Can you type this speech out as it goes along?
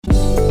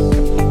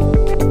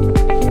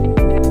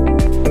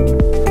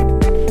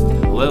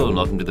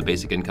welcome to the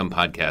Basic Income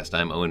Podcast.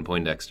 I'm Owen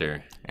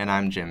Poindexter. And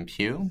I'm Jim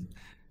Pugh.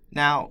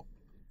 Now,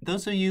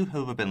 those of you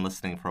who have been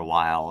listening for a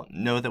while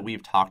know that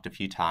we've talked a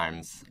few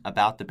times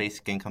about the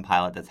basic income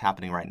pilot that's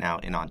happening right now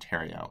in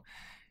Ontario.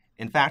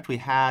 In fact, we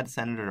had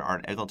Senator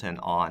Art Eggleton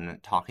on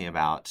talking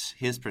about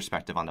his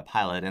perspective on the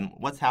pilot and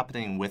what's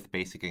happening with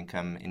basic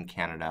income in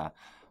Canada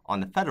on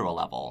the federal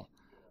level.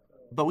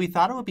 But we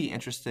thought it would be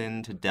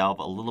interesting to delve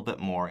a little bit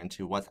more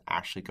into what's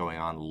actually going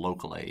on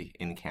locally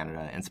in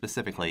Canada and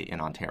specifically in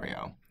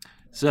Ontario.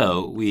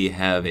 So we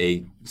have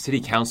a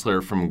city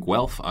councillor from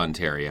Guelph,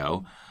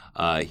 Ontario,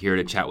 here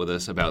to chat with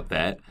us about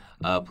that.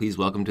 Please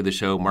welcome to the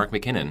show, Mark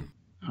MacKinnon.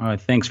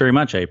 Thanks very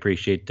much. I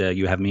appreciate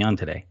you having me on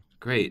today.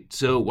 Great.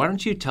 So why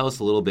don't you tell us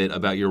a little bit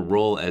about your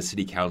role as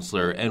city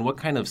councillor and what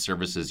kind of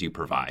services you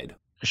provide?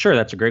 Sure,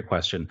 that's a great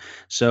question.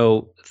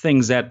 So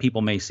things that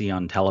people may see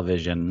on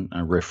television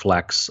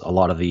reflects a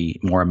lot of the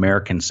more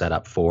American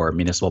setup for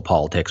municipal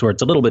politics, where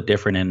it's a little bit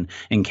different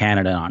in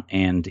Canada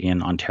and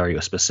in Ontario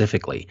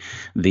specifically.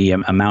 The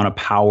amount of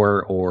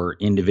power or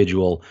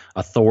individual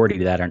authority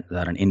that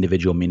an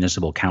individual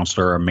municipal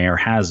councillor or mayor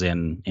has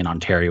in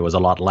Ontario is a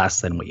lot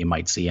less than what you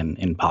might see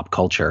in pop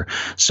culture.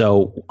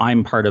 So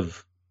I'm part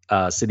of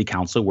city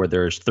council where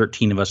there's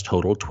 13 of us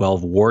total,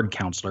 12 ward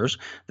councillors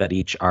that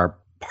each are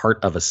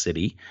part of a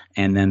city,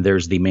 and then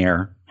there's the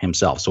mayor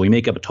himself. So we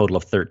make up a total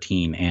of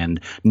 13, and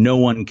no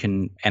one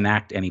can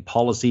enact any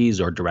policies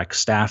or direct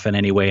staff in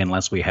any way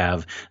unless we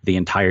have the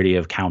entirety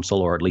of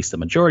council, or at least the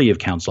majority of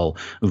council,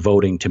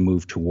 voting to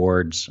move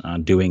towards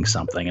doing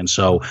something. And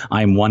so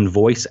I'm one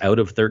voice out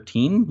of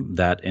 13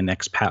 that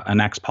enacts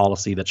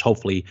policy that's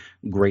hopefully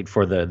great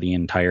for the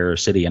entire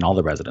city and all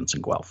the residents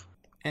in Guelph.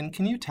 And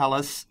can you tell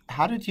us,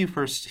 how did you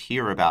first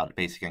hear about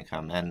basic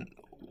income, and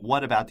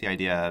what about the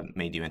idea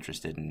made you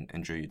interested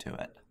and drew you to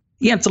it?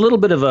 Yeah, it's a little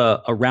bit of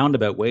a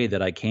roundabout way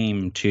that I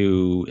came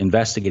to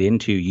investigate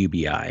into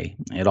UBI.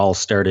 It all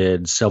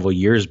started several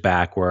years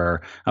back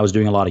where I was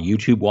doing a lot of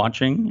YouTube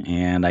watching,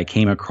 and I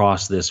came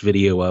across this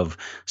video of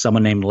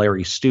someone named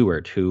Larry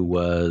Stewart, who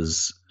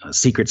was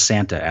Secret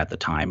Santa at the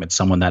time. It's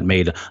someone that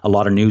made a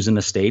lot of news in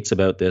the States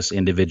about this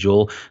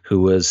individual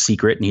who was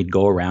secret, and he'd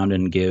go around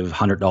and give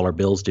 $100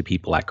 bills to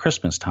people at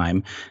Christmas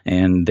time,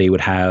 and they would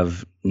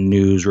have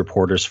news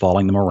reporters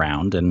following them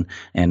around and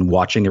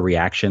watching the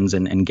reactions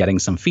and getting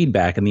some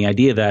feedback. And the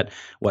idea that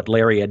what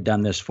Larry had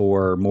done this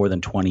for more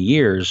than 20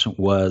 years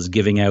was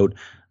giving out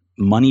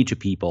money to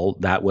people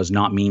that was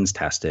not means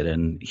tested.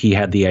 And he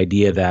had the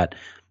idea that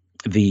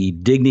the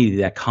dignity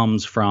that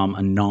comes from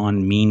a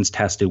non-means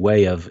tested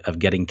way of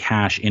getting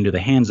cash into the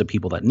hands of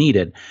people that need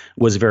it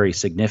was very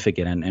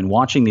significant. And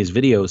watching these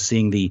videos,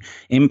 seeing the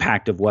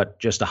impact of what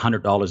just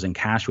 $100 in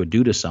cash would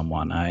do to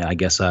someone, I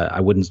guess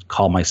I wouldn't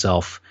call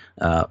myself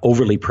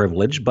overly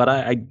privileged, but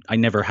I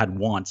never had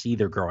wants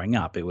either growing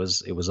up. It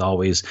was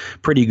always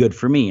pretty good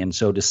for me. And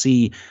so to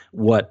see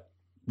what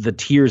the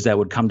tears that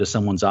would come to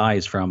someone's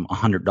eyes from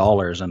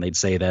 $100, and they'd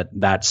say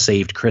that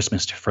saved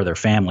Christmas for their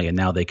family, and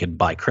now they could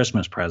buy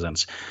Christmas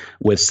presents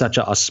with such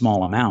a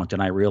small amount.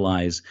 And I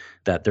realized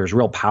that there's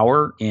real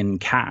power in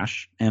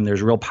cash, and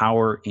there's real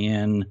power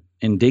in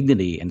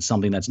dignity, and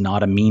something that's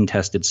not a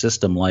mean-tested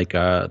system like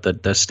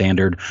the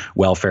standard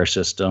welfare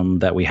system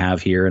that we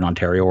have here in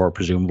Ontario, or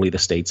presumably the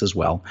States as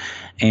well.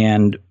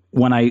 And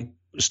when I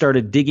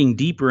started digging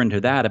deeper into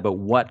that about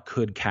what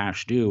could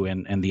cash do,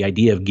 and the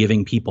idea of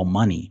giving people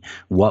money,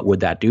 what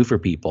would that do for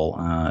people?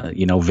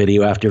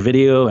 Video after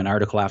video and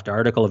article after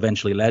article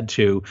eventually led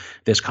to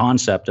this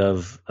concept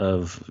of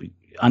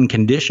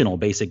unconditional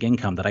basic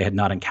income that I had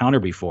not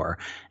encountered before.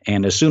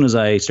 And as soon as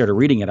I started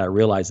reading it, I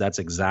realized that's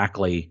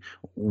exactly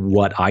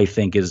what I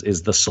think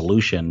is the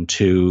solution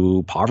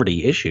to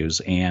poverty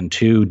issues and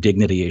to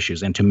dignity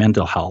issues and to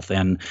mental health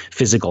and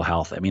physical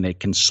health. I mean, it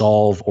can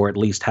solve or at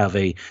least have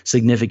a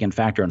significant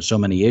factor on so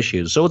many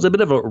issues. So it's a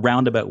bit of a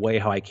roundabout way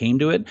how I came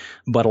to it,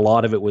 but a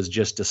lot of it was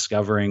just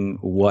discovering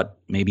what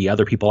maybe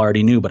other people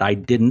already knew, but I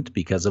didn't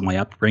because of my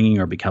upbringing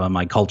or because of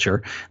my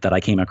culture, that I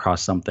came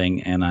across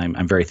something, and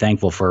I'm very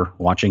thankful for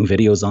watching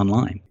videos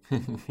online.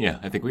 Yeah,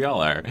 I think we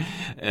all are.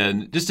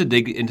 And just to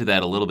dig into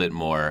that a little bit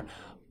more,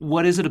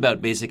 what is it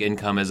about basic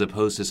income as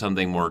opposed to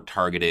something more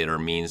targeted or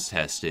means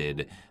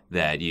tested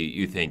that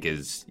you think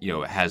is,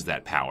 has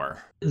that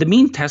power? The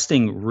mean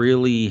testing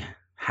really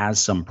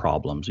has some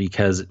problems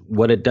because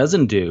what it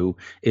doesn't do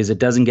is it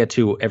doesn't get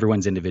to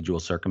everyone's individual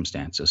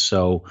circumstances.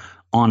 So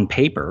on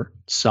paper,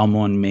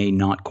 someone may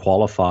not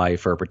qualify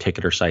for a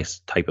particular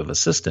type of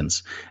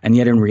assistance, and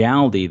yet in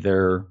reality,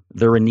 they're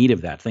in need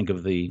of that. Think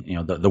of the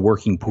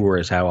working poor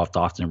is how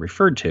often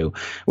referred to,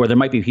 where there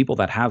might be people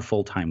that have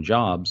full-time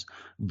jobs,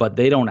 but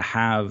they don't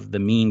have the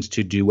means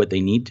to do what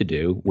they need to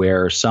do,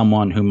 where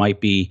someone who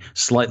might be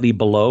slightly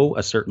below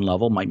a certain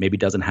level maybe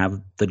doesn't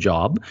have the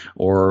job,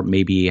 or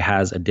maybe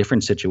has a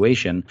different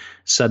situation,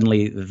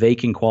 suddenly they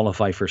can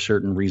qualify for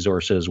certain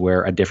resources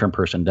where a different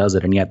person does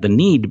it, and yet the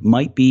need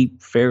might be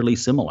fairly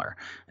similar.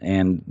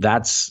 And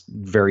that's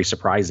very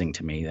surprising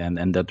to me.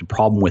 And the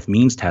problem with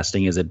means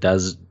testing is it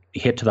does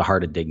hit to the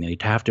heart of dignity,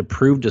 to have to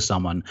prove to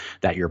someone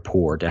that you're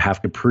poor, to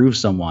have to prove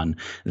someone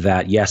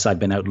that, yes, I've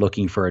been out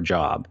looking for a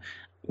job,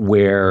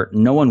 where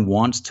no one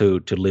wants to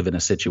live in a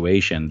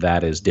situation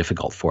that is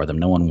difficult for them.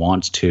 No one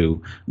wants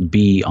to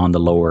be on the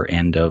lower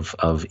end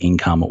of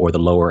income or the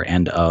lower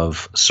end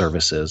of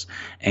services.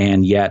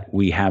 And yet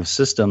we have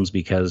systems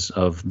because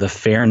of the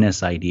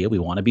fairness idea. We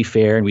want to be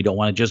fair, and we don't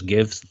want to just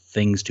give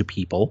things to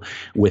people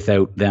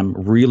without them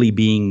really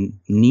being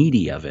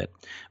needy of it.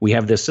 We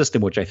have this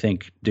system which I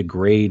think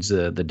degrades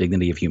the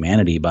dignity of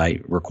humanity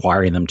by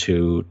requiring them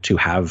to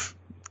have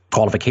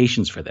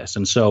qualifications for this.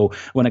 And so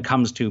when it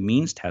comes to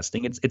means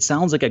testing, it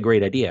sounds like a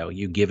great idea.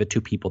 You give it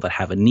to people that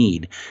have a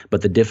need,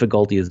 but the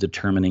difficulty is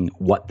determining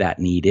what that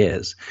need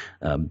is.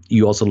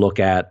 You also look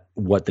at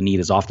what the need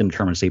is often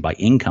determined, say, by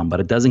income,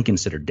 but it doesn't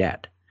consider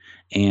debt.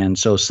 And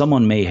so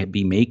someone may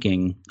be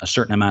making a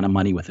certain amount of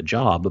money with a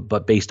job,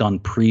 but based on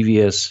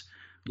previous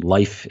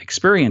life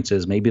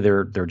experiences, maybe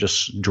they're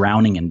just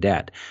drowning in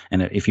debt.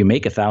 And if you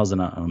make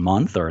 $1,000 a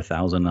month or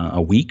 $1,000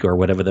 a week or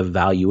whatever the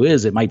value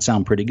is, it might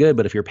sound pretty good.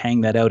 But if you're paying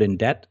that out in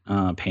debt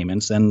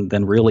payments,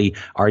 then really,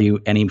 are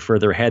you any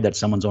further ahead that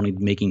someone's only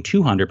making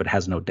 $200 but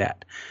has no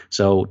debt?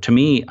 So to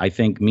me, I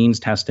think means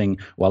testing,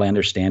 while I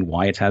understand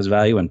why it has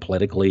value, and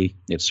politically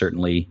it's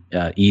certainly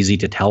easy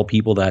to tell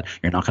people that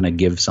you're not going to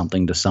give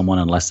something to someone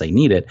unless they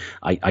need it,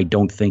 I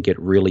don't think it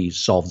really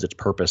solves its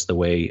purpose the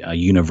way a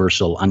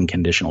universal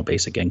unconditional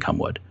basic income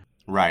would.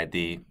 Right.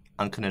 The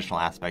unconditional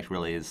aspect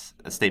really is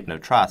a statement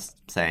of trust,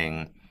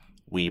 saying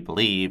we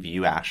believe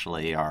you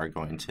actually are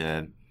going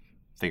to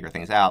figure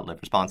things out, live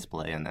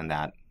responsibly, and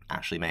that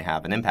actually may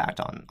have an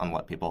impact on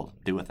what people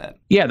do with it.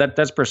 Yeah,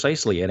 that's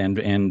precisely it.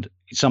 And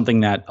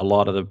something that a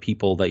lot of the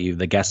people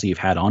the guests that you've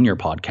had on your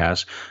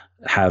podcast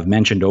have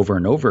mentioned over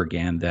and over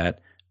again,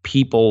 that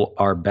people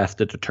are best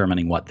at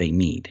determining what they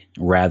need,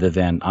 rather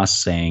than us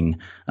saying,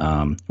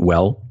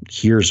 well,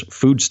 here's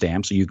food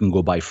stamps, so you can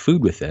go buy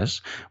food with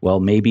this. Well,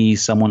 maybe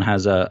someone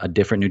has a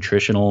different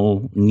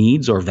nutritional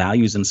needs or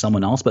values than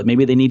someone else, but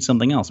maybe they need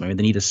something else. Maybe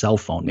they need a cell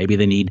phone. Maybe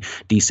they need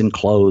decent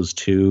clothes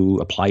to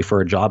apply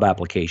for a job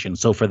application.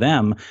 So for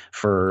them,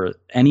 for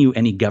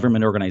any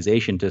government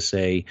organization to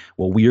say,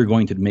 well, we are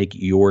going to make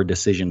your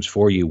decisions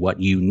for you,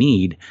 what you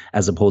need,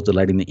 as opposed to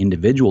letting the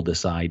individual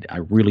decide, I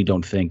really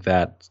don't think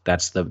that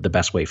that's the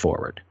best way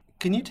forward.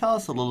 Can you tell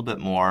us a little bit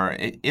more,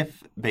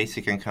 if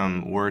basic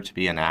income were to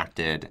be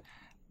enacted,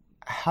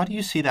 how do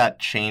you see that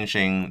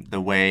changing the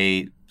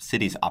way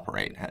cities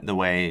operate, the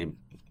way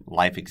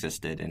life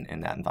existed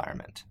in that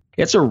environment?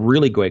 It's a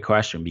really great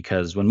question,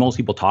 because when most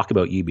people talk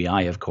about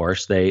UBI, of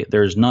course,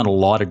 there's not a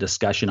lot of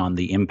discussion on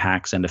the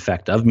impacts and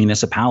effect of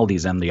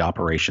municipalities and the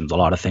operations. A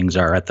lot of things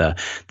are at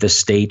the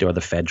state or the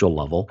federal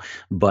level,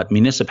 but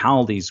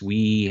municipalities,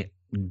 we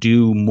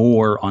do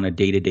more on a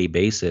day-to-day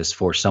basis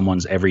for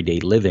someone's everyday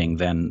living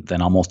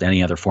than almost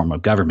any other form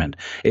of government.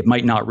 It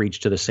might not reach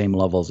to the same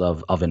levels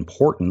of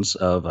importance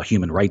of a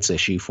human rights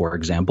issue, for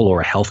example, or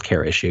a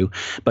healthcare issue,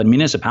 but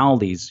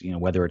municipalities,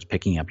 whether it's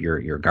picking up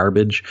your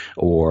garbage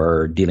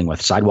or dealing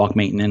with sidewalk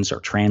maintenance or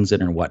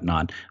transit and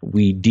whatnot,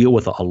 we deal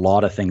with a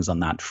lot of things on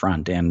that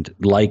front. And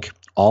like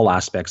all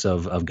aspects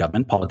of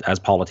government, as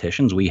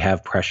politicians, we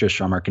have pressures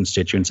from our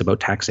constituents about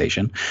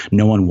taxation.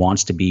 No one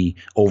wants to be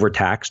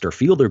overtaxed or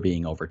feel they're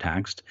being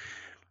overtaxed.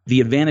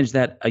 The advantage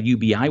that a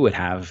UBI would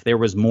have, if there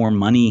was more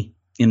money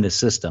in the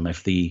system,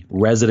 if the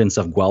residents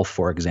of Guelph,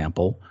 for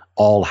example,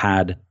 all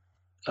had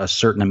a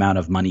certain amount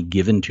of money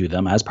given to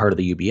them as part of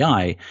the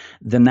UBI,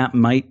 then that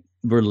might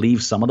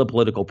relieve some of the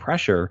political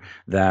pressure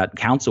that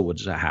council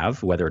would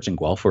have, whether it's in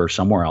Guelph or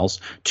somewhere else,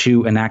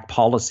 to enact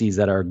policies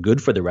that are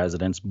good for the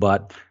residents,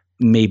 but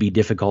may be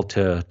difficult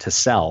to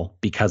sell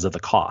because of the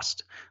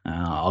cost.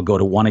 I'll go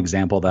to one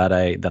example that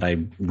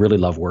I really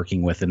love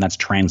working with, and that's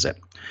transit.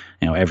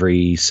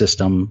 Every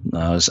system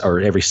or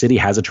every city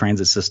has a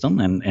transit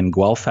system, and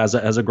Guelph has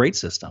a great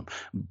system,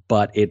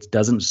 but it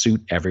doesn't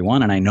suit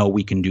everyone, and I know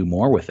we can do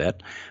more with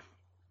it.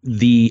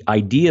 The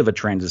idea of a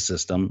transit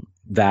system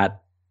that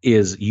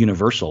is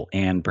universal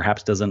and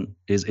perhaps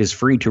is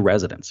free to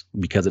residents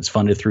because it's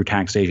funded through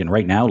taxation.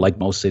 Right now, like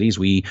most cities,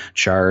 we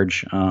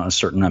charge a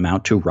certain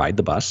amount to ride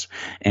the bus,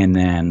 and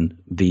then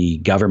the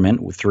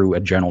government, through a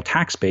general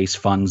tax base,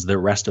 funds the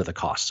rest of the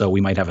cost. So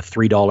we might have a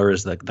 $3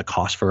 as the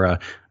cost for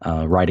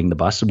riding the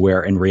bus,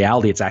 where in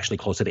reality it's actually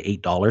closer to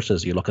 $8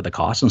 as you look at the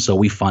cost. And so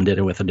we fund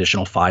it with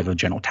additional $5 of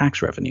general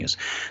tax revenues.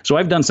 So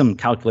I've done some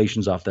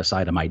calculations off the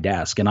side of my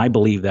desk, and I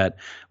believe that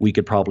we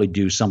could probably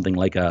do something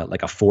like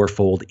a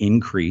fourfold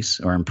increase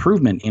or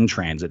improvement in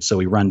transit. So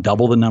we run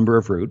double the number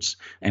of routes,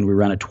 and we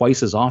run it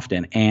twice as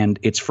often, and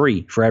it's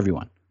free for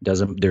everyone.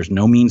 There's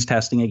no means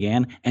testing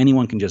again.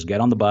 Anyone can just get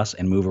on the bus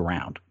and move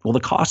around. Well, the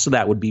cost of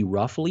that would be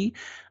roughly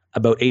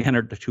about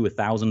 $800 to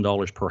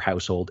 $1,000 per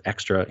household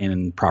extra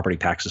in property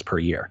taxes per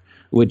year,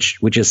 which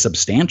is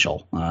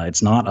substantial.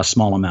 It's not a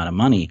small amount of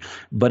money.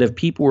 But if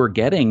people were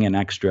getting an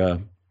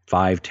extra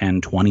 5,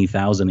 10,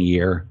 20,000 a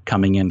year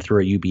coming in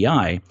through a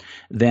UBI,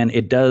 then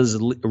it does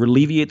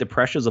alleviate the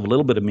pressures of a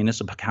little bit of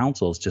municipal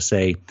councils to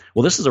say,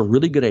 well, this is a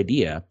really good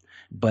idea,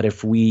 But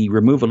if we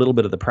remove a little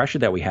bit of the pressure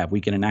that we have,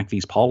 we can enact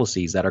these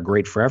policies that are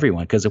great for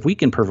everyone. Because if we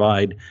can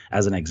provide,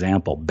 as an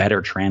example,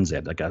 better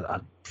transit, like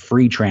a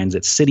free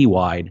transit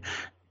citywide,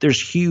 there's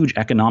huge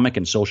economic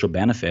and social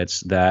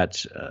benefits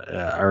that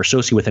are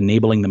associated with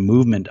enabling the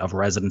movement of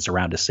residents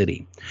around a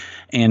city.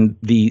 And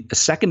the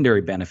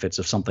secondary benefits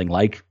of something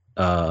like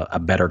a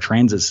better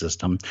transit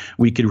system,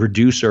 we could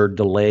reduce or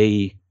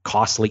delay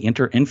costly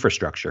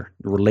infrastructure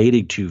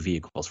related to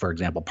vehicles, for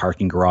example,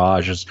 parking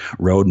garages,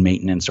 road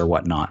maintenance, or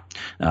whatnot.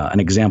 An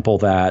example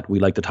that we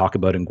like to talk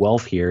about in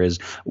Guelph here is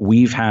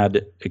we've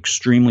had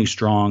extremely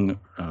strong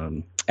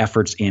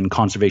efforts in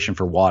conservation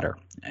for water.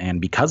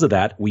 And because of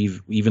that,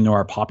 even though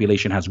our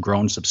population has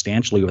grown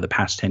substantially over the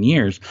past 10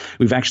 years,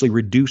 we've actually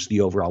reduced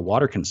the overall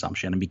water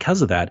consumption. And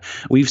because of that,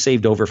 we've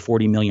saved over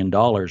 $40 million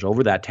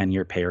over that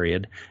 10-year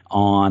period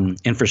on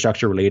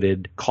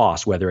infrastructure-related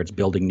costs, whether it's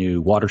building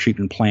new water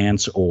treatment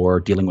plants or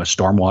dealing with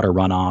stormwater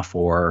runoff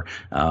or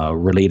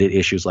related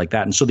issues like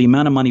that. And so the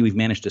amount of money we've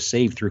managed to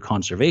save through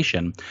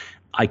conservation,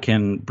 I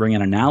can bring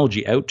an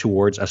analogy out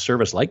towards a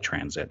service like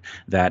transit,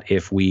 that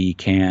if we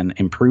can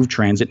improve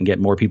transit and get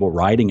more people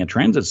riding a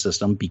transit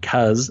system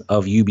because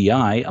of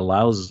UBI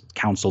allows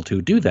council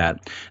to do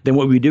that, then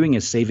what we're doing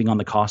is saving on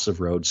the cost of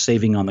roads,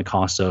 saving on the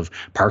cost of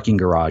parking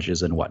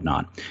garages and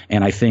whatnot.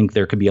 And I think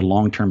there could be a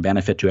long-term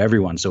benefit to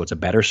everyone. So it's a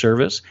better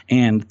service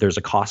and there's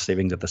a cost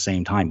savings at the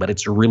same time. But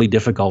it's really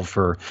difficult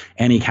for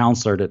any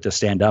councillor to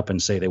stand up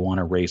and say they want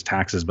to raise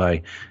taxes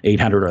by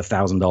 $800 or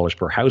 $1,000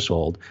 per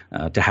household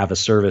to have a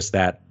service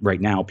that right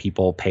now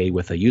people pay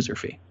with a user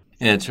fee.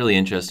 And it's really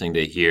interesting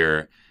to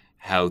hear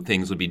how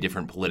things would be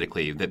different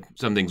politically, that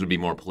some things would be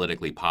more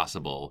politically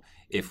possible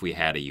if we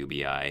had a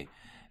UBI.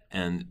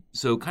 And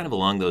so kind of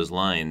along those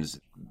lines,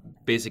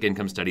 basic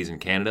income studies in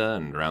Canada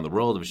and around the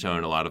world have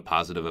shown a lot of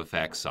positive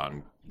effects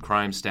on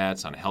crime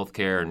stats, on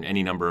healthcare, and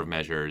any number of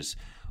measures.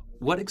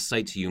 What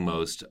excites you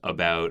most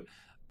about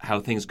how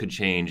things could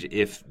change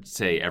if,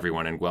 say,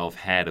 everyone in Guelph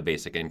had a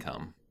basic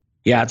income?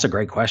 Yeah, that's a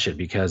great question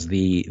because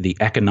the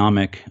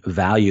economic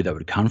value that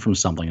would come from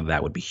something like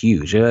that would be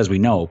huge. As we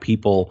know,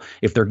 people,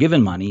 if they're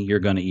given money, you're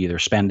going to either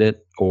spend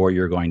it or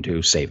you're going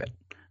to save it.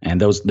 And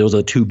those are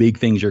the two big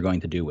things you're going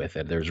to do with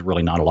it. There's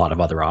really not a lot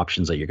of other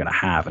options that you're going to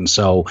have. And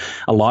so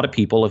a lot of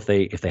people, if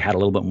they had a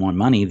little bit more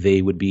money,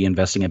 they would be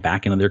investing it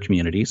back into their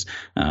communities.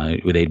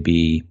 They'd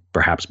be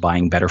perhaps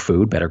buying better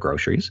food, better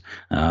groceries.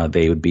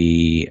 They would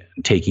be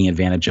taking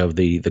advantage of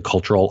the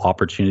cultural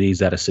opportunities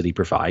that a city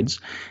provides.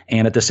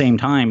 And at the same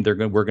time,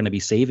 we're going to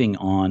be saving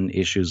on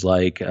issues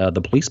like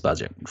the police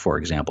budget, for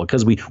example,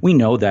 because we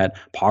know that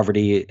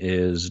poverty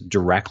is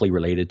directly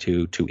related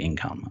to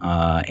income.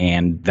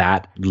 And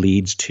that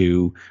leads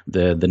to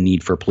the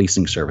need for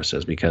policing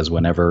services, because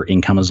whenever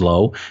income is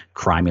low,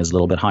 crime is a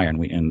little bit higher.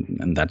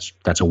 And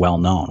that's a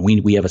well-known.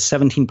 We have a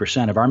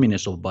 17% of our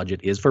municipal budget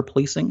is for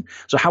policing.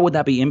 So how would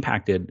that be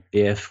impacted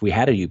if we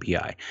had a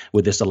UPI?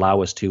 Would this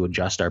allow us to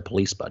adjust our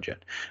police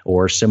budget?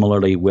 Or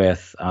similarly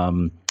with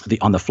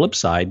on the flip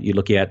side, you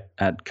look at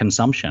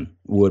consumption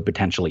would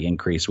potentially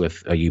increase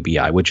with a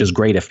UBI, which is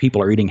great if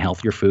people are eating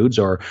healthier foods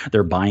or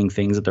they're buying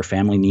things that their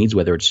family needs,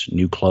 whether it's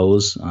new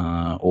clothes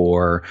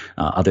or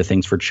other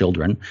things for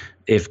children.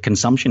 If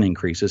consumption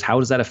increases, how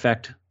does that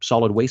affect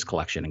solid waste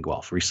collection in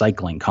Guelph,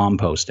 recycling,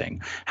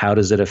 composting? How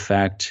does it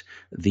affect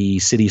the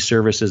city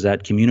services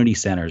at community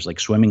centers like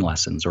swimming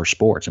lessons or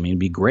sports? I mean, it'd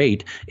be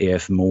great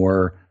if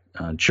more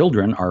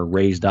children are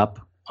raised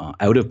up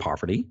out of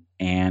poverty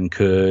and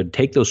could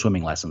take those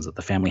swimming lessons, that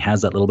the family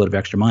has that little bit of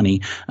extra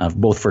money,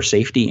 both for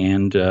safety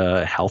and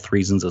health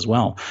reasons as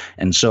well.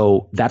 And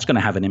so that's going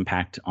to have an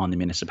impact on the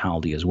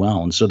municipality as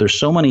well. And so there's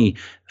so many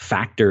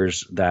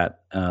factors that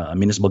a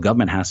municipal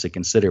government has to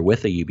consider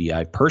with a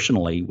UBI.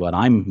 Personally, what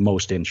I'm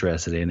most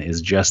interested in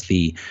is just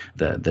the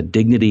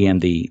dignity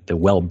and the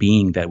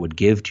well-being that would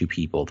give to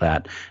people,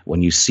 that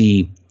when you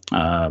see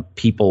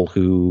people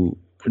who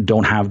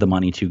don't have the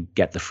money to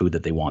get the food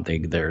that they want,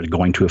 they're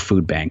going to a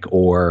food bank,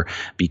 or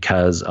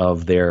because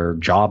of their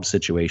job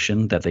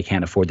situation that they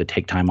can't afford to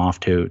take time off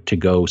to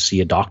go see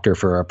a doctor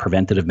for a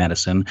preventative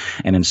medicine,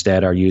 and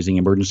instead are using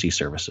emergency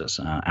services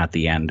at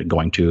the end,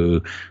 going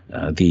to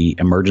the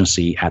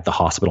emergency at the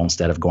hospital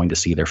instead of going to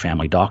see their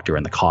family doctor,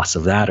 and the costs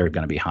of that are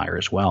going to be higher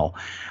as well.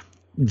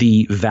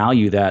 The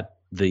value that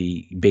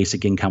the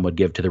basic income would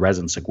give to the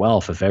residents of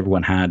Guelph, if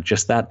everyone had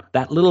just that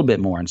little bit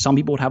more, and some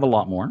people would have a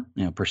lot more,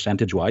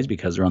 percentage wise,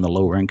 because they're on the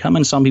lower income,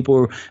 and some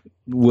people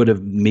would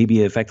have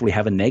maybe effectively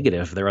have a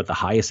negative. They're at the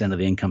highest end of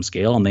the income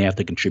scale and they have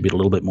to contribute a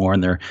little bit more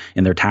in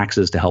their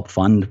taxes to help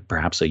fund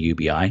perhaps a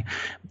UBI.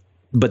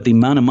 But the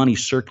amount of money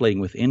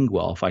circulating within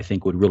Guelph, I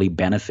think, would really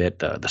benefit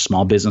the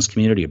small business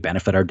community, it would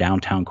benefit our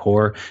downtown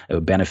core, it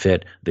would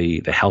benefit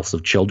the health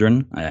of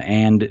children,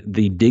 and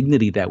the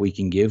dignity that we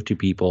can give to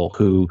people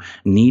who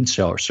need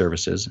our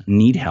services,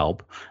 need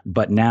help,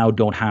 but now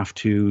don't have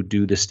to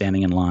do the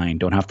standing in line,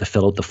 don't have to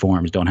fill out the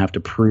forms, don't have to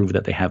prove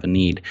that they have a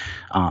need.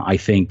 I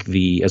think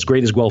as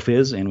great as Guelph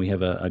is, and we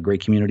have a great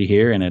community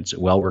here and it's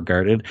well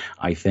regarded,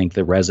 I think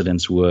the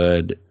residents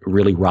would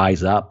really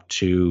rise up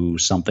to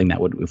something that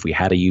would, if we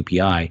had a UPI,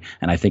 UBI,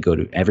 and I think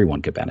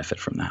everyone could benefit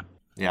from that.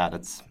 Yeah,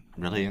 that's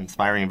really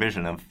inspiring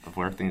vision of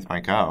where things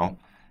might go.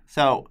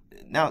 So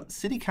now,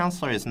 City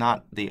Councillor is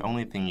not the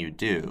only thing you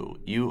do.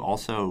 You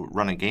also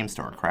run a game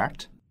store,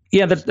 correct?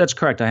 Yeah, that's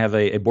correct. I have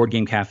a board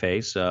game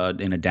cafe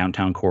in a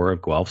downtown core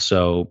of Guelph.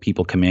 So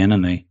people come in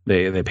and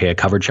they pay a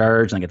cover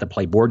charge and they get to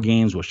play board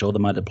games. We'll show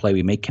them how to play.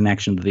 We make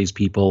connection to these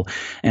people,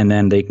 and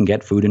then they can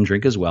get food and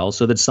drink as well.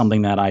 So that's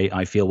something that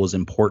I feel was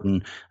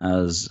important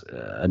as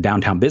a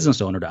downtown business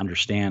owner to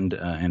understand,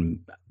 and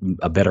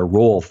a better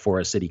role for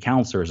a city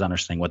councillor is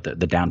understanding what the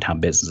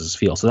downtown businesses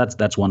feel. So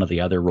that's one of the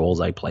other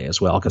roles I play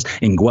as well. Because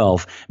in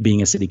Guelph,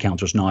 being a city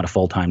councillor is not a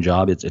full-time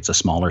job. It's a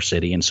smaller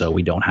city, and so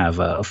we don't have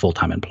a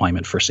full-time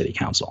employment for city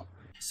council.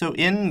 So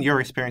in your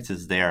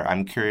experiences there,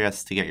 I'm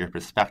curious to get your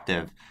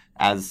perspective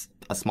as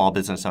a small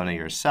business owner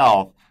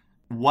yourself.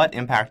 What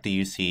impact do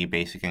you see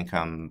basic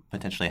income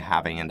potentially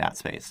having in that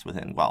space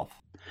within Guelph?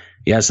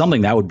 Yeah,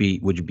 something that would be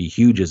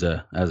huge as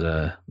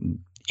a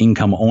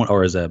income owner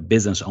or as a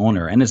business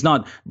owner. And it's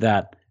not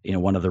that,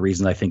 one of the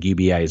reasons I think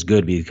UBI is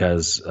good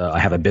because I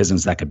have a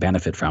business that could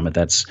benefit from it.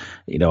 That's,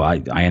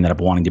 I ended up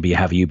wanting to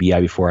have a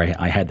UBI before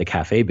I had the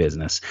cafe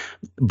business.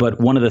 But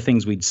one of the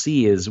things we'd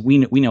see is we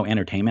know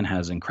entertainment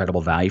has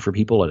incredible value for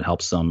people. It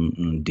helps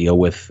them deal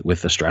with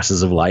the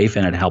stresses of life,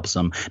 and it helps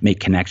them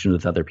make connections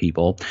with other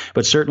people.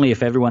 But certainly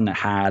if everyone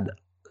had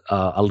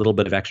a little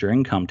bit of extra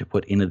income to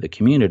put into the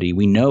community,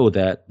 we know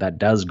that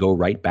does go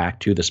right back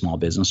to the small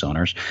business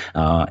owners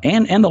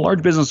and the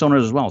large business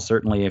owners as well.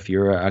 Certainly, if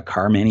you're a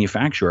car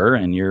manufacturer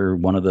and you're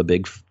one of the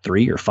big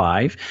 3 or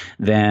 5,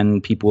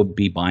 then people would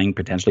be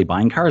potentially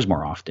buying cars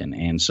more often,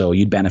 and so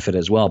you'd benefit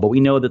as well. But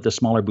we know that the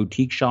smaller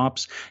boutique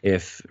shops,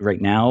 if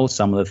right now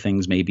some of the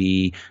things may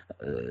be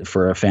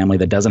for a family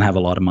that doesn't have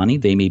a lot of money,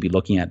 they may be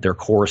looking at their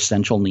core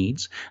essential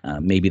needs.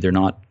 Maybe they're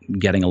not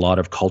getting a lot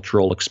of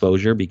cultural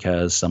exposure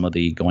because some of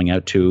the going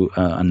out to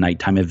a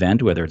nighttime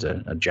event, whether it's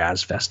a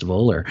jazz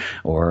festival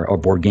or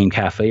board game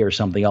cafe or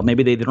something else,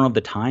 maybe they don't have the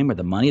time or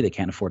the money, they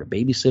can't afford a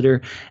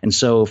babysitter. And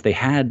so if they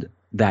had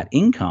that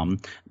income,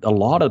 a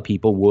lot of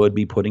people would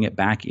be putting it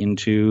back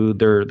into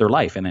their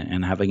life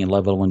and having a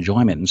level of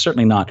enjoyment, and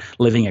certainly not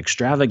living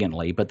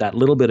extravagantly, but that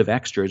little bit of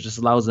extra just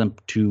allows them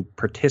to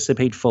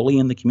participate fully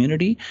in the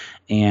community.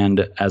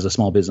 And as a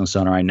small business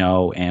owner, I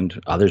know,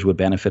 and others would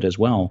benefit as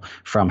well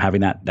from having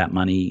that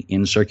money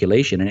in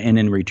circulation. And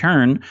in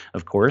return,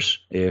 of course,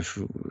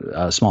 if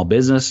a small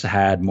business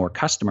had more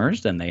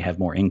customers, then they have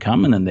more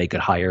income, and then they could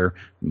hire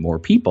more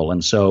people.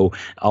 And so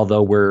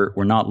although we're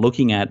not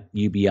looking at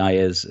UBI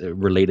as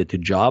related to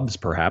jobs,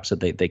 perhaps,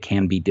 that they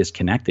can be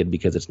disconnected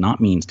because it's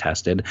not means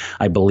tested,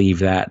 I believe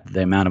that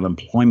the amount of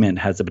employment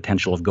has the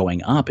potential of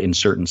going up in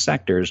certain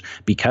sectors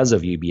because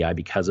of UBI,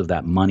 because of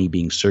that money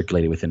being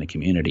circulated within the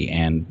community,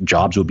 and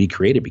jobs would be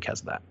created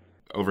because of that.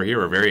 Over here,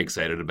 we're very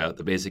excited about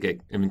the basic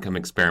income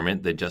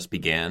experiment that just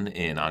began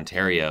in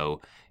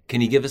Ontario.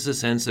 Can you give us a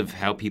sense of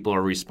how people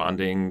are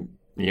responding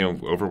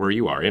over where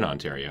you are in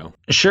Ontario?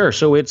 Sure.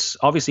 So it's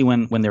obviously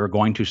when they were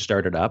going to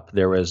start it up,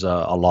 there was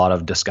a lot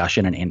of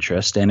discussion and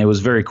interest, and it was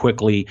very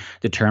quickly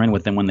determined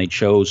with them when they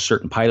chose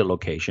certain pilot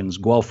locations.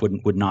 Guelph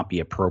would not be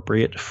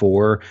appropriate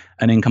for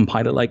an income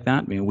pilot like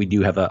that. I mean, we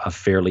do have a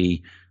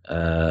fairly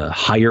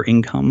higher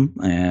income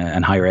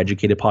and higher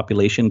educated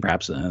population.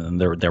 Perhaps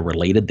they're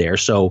related there.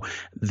 So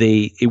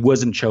it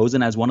wasn't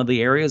chosen as one of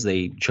the areas.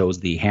 They chose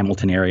the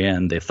Hamilton area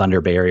and the Thunder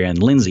Bay area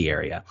and Lindsay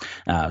area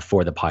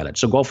for the pilot.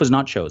 So Guelph was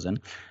not chosen.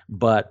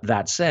 But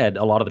that said,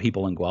 a lot of the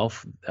people in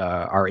Guelph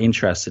are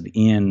interested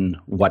in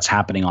what's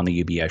happening on the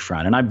UBI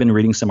front, and I've been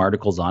reading some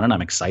articles on it.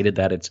 I'm excited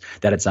that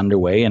it's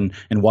underway, and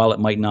while it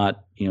might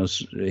not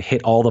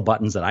hit all the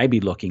buttons that I'd be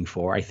looking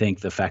for, I think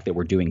the fact that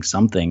we're doing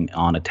something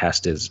on a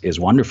test is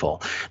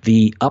wonderful.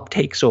 The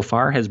uptake so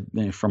far has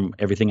been, from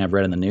everything I've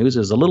read in the news,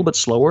 is a little bit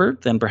slower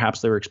than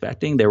perhaps they were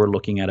expecting. They were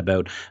looking at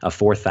about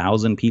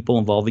 4,000 people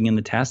involving in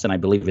the test, and I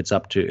believe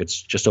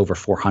it's just over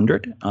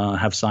 400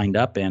 have signed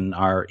up and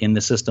are in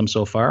the system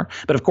so far.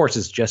 But of course,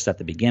 it's just at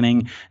the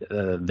beginning.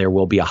 There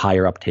will be a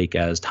higher uptake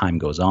as time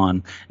goes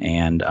on,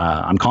 and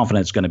I'm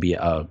confident it's going to be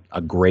a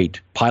great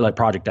pilot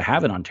project to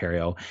have in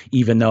Ontario,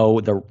 even though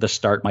the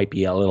start might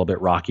be a little bit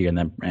rocky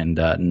and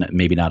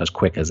maybe not as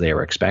quick as they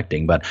were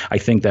expecting. But I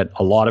think that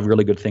a lot of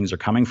really good things are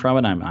coming from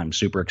it. I'm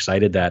super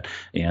excited that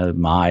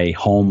my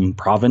home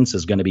province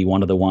is going to be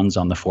one of the ones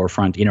on the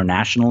forefront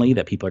internationally,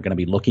 that people are going to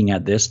be looking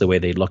at this the way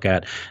they look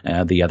at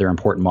the other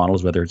important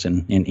models, whether it's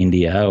in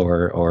India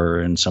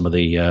or in some of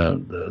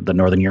the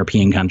Northern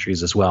European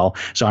countries as well.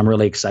 So I'm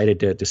really excited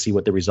to see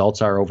what the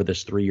results are over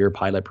this 3-year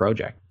pilot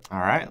project. All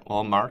right.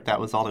 Well, Mark, that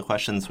was all the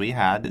questions we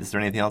had. Is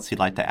there anything else you'd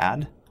like to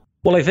add?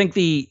 Well, I think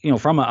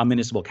from a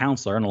municipal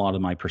councillor, and a lot of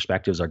my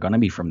perspectives are going to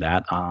be from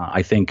that.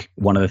 I think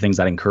one of the things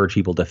I'd encourage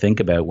people to think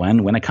about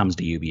when it comes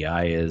to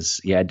UBI is,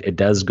 it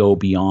does go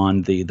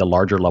beyond the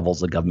larger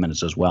levels of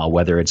government as well,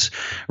 whether it's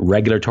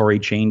regulatory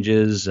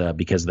changes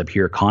because of the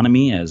peer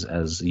economy,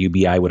 as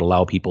UBI would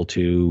allow people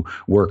to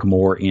work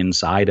more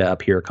inside a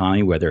peer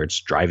economy, whether it's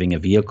driving a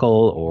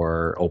vehicle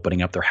or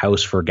opening up their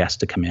house for guests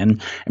to come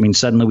in. I mean,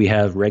 suddenly we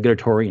have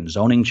regulatory and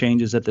zoning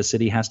changes that the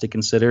city has to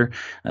consider.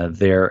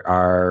 There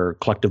are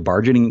collective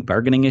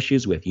bargaining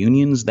issues with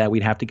unions that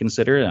we'd have to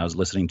consider. And I was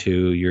listening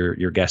to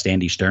your guest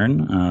Andy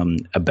Stern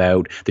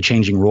about the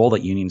changing role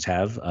that unions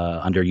have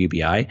under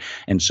UBI.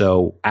 And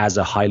so, as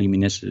a highly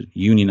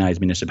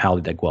unionized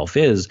municipality that Guelph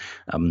is,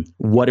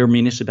 what are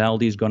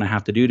municipalities going to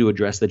have to do to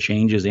address the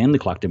changes in the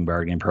collective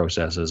bargaining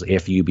processes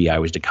if UBI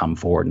was to come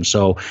forward? And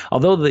so,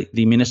 although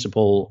the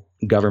municipal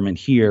government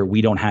here, we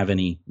don't have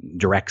any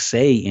direct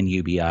say in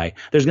UBI,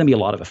 there's going to be a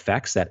lot of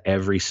effects that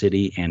every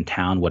city and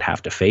town would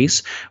have to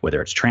face,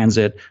 whether it's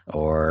transit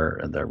or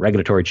the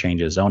regulatory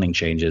changes, zoning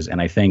changes. And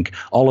I think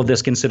all of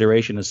this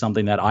consideration is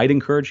something that I'd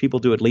encourage people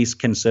to at least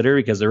consider,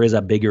 because there is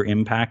a bigger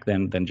impact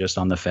than just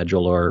on the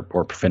federal or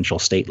provincial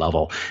state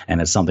level.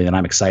 And it's something that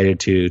I'm excited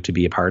to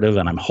be a part of.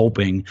 And I'm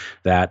hoping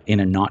that in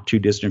a not too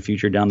distant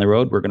future down the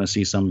road, we're going to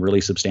see some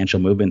really substantial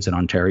movements in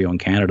Ontario and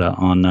Canada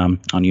on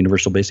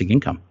universal basic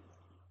income.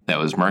 That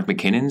was Mark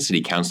MacKinnon,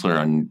 City Councillor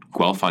on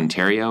Guelph,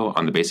 Ontario,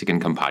 on the Basic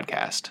Income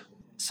Podcast.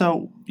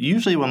 So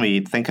usually when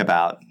we think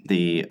about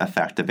the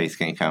effect of basic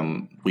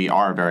income, we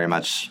are very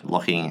much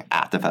looking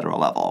at the federal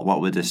level. What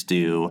would this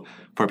do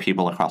for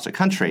people across the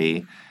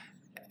country?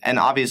 And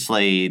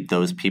obviously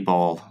those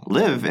people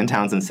live in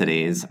towns and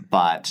cities,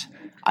 but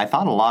I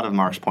thought a lot of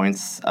Mark's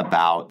points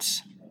about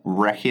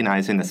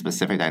recognizing the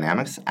specific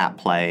dynamics at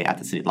play at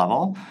the city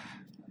level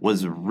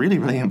was really,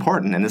 really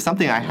important. And it's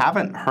something I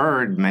haven't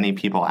heard many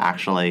people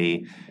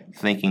actually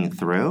thinking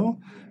through.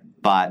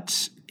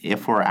 But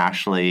if we're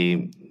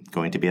actually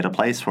going to be at a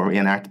place where we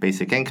enact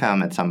basic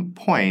income at some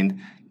point,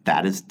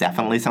 that is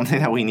definitely something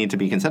that we need to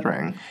be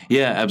considering.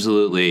 Yeah,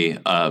 absolutely.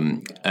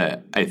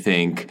 I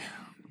think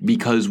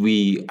because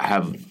we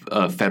have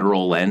a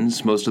federal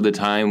lens most of the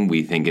time,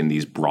 we think in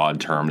these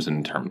broad terms,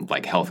 in terms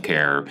like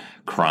healthcare,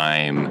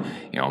 crime,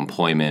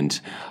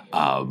 employment,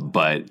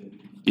 but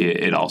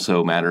it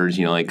also matters,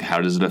 like how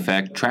does it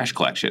affect trash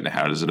collection?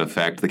 How does it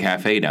affect the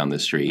cafe down the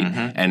street?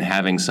 Mm-hmm. And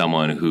having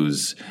someone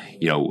who's,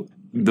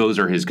 those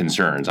are his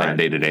concerns on a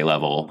day-to-day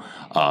level,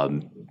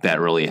 that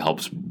really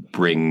helps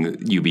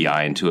bring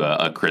UBI into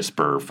a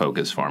crisper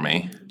focus for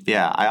me.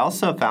 Yeah, I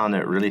also found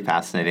it really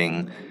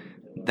fascinating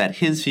that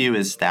his view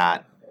is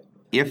that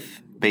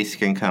if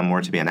basic income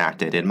were to be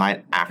enacted, it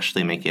might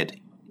actually make it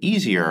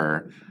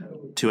easier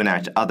to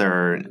enact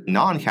other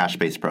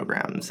non-cash-based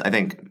programs. I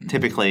think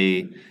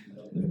typically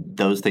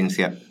those things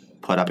get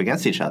put up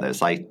against each other.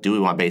 It's like, do we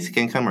want basic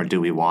income or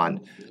do we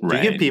want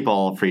to give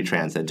people free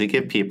transit, to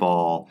give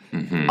people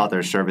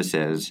other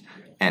services?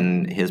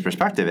 And his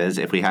perspective is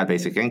if we had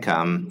basic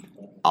income,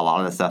 a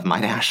lot of the stuff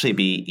might actually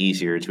be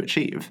easier to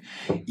achieve.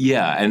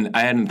 Yeah, and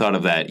I hadn't thought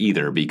of that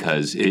either,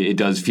 because it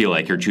does feel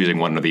like you're choosing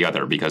one or the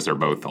other because they're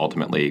both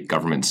ultimately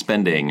government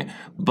spending.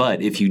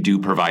 But if you do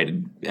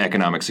provide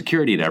economic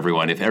security to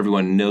everyone, if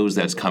everyone knows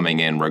that's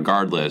coming in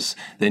regardless,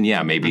 then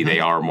maybe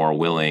they are more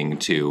willing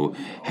to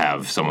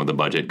have some of the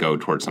budget go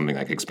towards something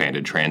like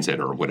expanded transit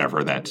or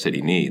whatever that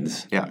city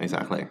needs. Yeah,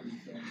 exactly.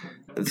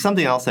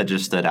 Something else that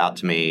just stood out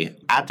to me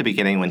at the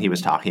beginning when he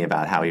was talking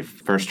about how he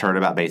first heard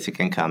about basic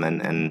income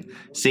and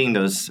seeing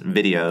those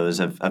videos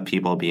of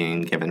people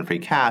being given free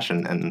cash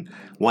and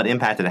what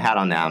impact it had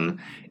on them,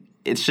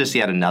 it's just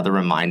yet another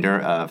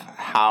reminder of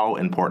how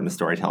important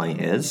storytelling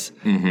is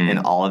in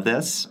all of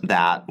this,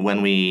 that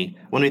when we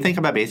think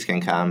about basic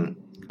income,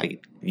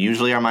 like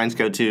usually our minds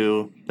go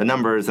to the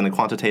numbers and the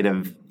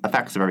quantitative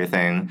effects of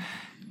everything.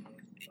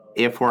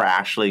 If we're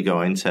actually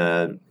going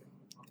to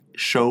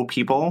show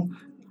people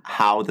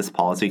how this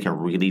policy can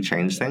really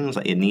change things,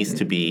 it needs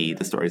to be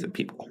the stories of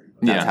people.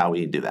 That's how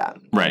we do that.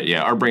 Right,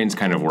 yeah. Our brains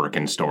kind of work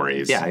in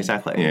stories. Yeah,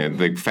 exactly. Yeah,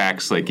 the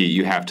facts,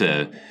 you have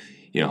to,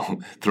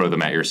 throw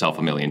them at yourself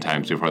a million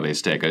times before they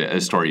stick.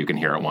 A story you can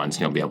hear it once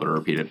and you'll be able to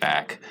repeat it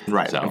back.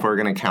 Right. So if we're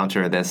going to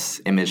counter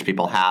this image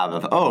people have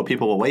of,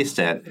 people will waste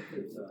it,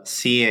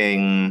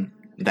 seeing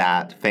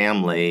that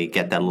family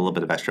get that little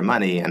bit of extra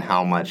money and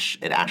how much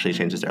it actually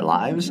changes their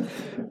lives,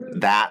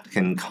 that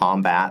can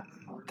combat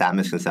that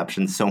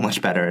misconception so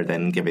much better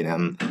than giving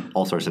them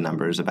all sorts of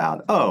numbers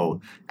about,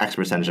 X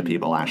percentage of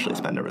people actually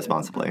spend it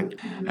responsibly.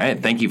 All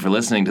right. Thank you for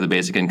listening to the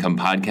Basic Income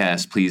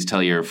Podcast. Please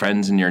tell your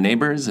friends and your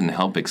neighbors and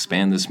help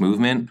expand this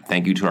movement.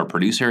 Thank you to our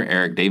producer,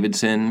 Eric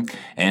Davidson.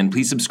 And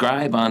please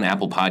subscribe on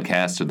Apple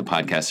Podcasts or the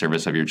podcast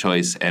service of your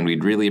choice. And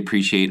we'd really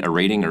appreciate a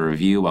rating or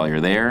review while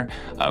you're there.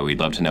 We'd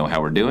love to know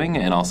how we're doing.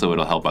 And also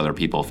it'll help other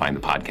people find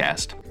the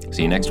podcast.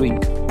 See you next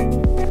week.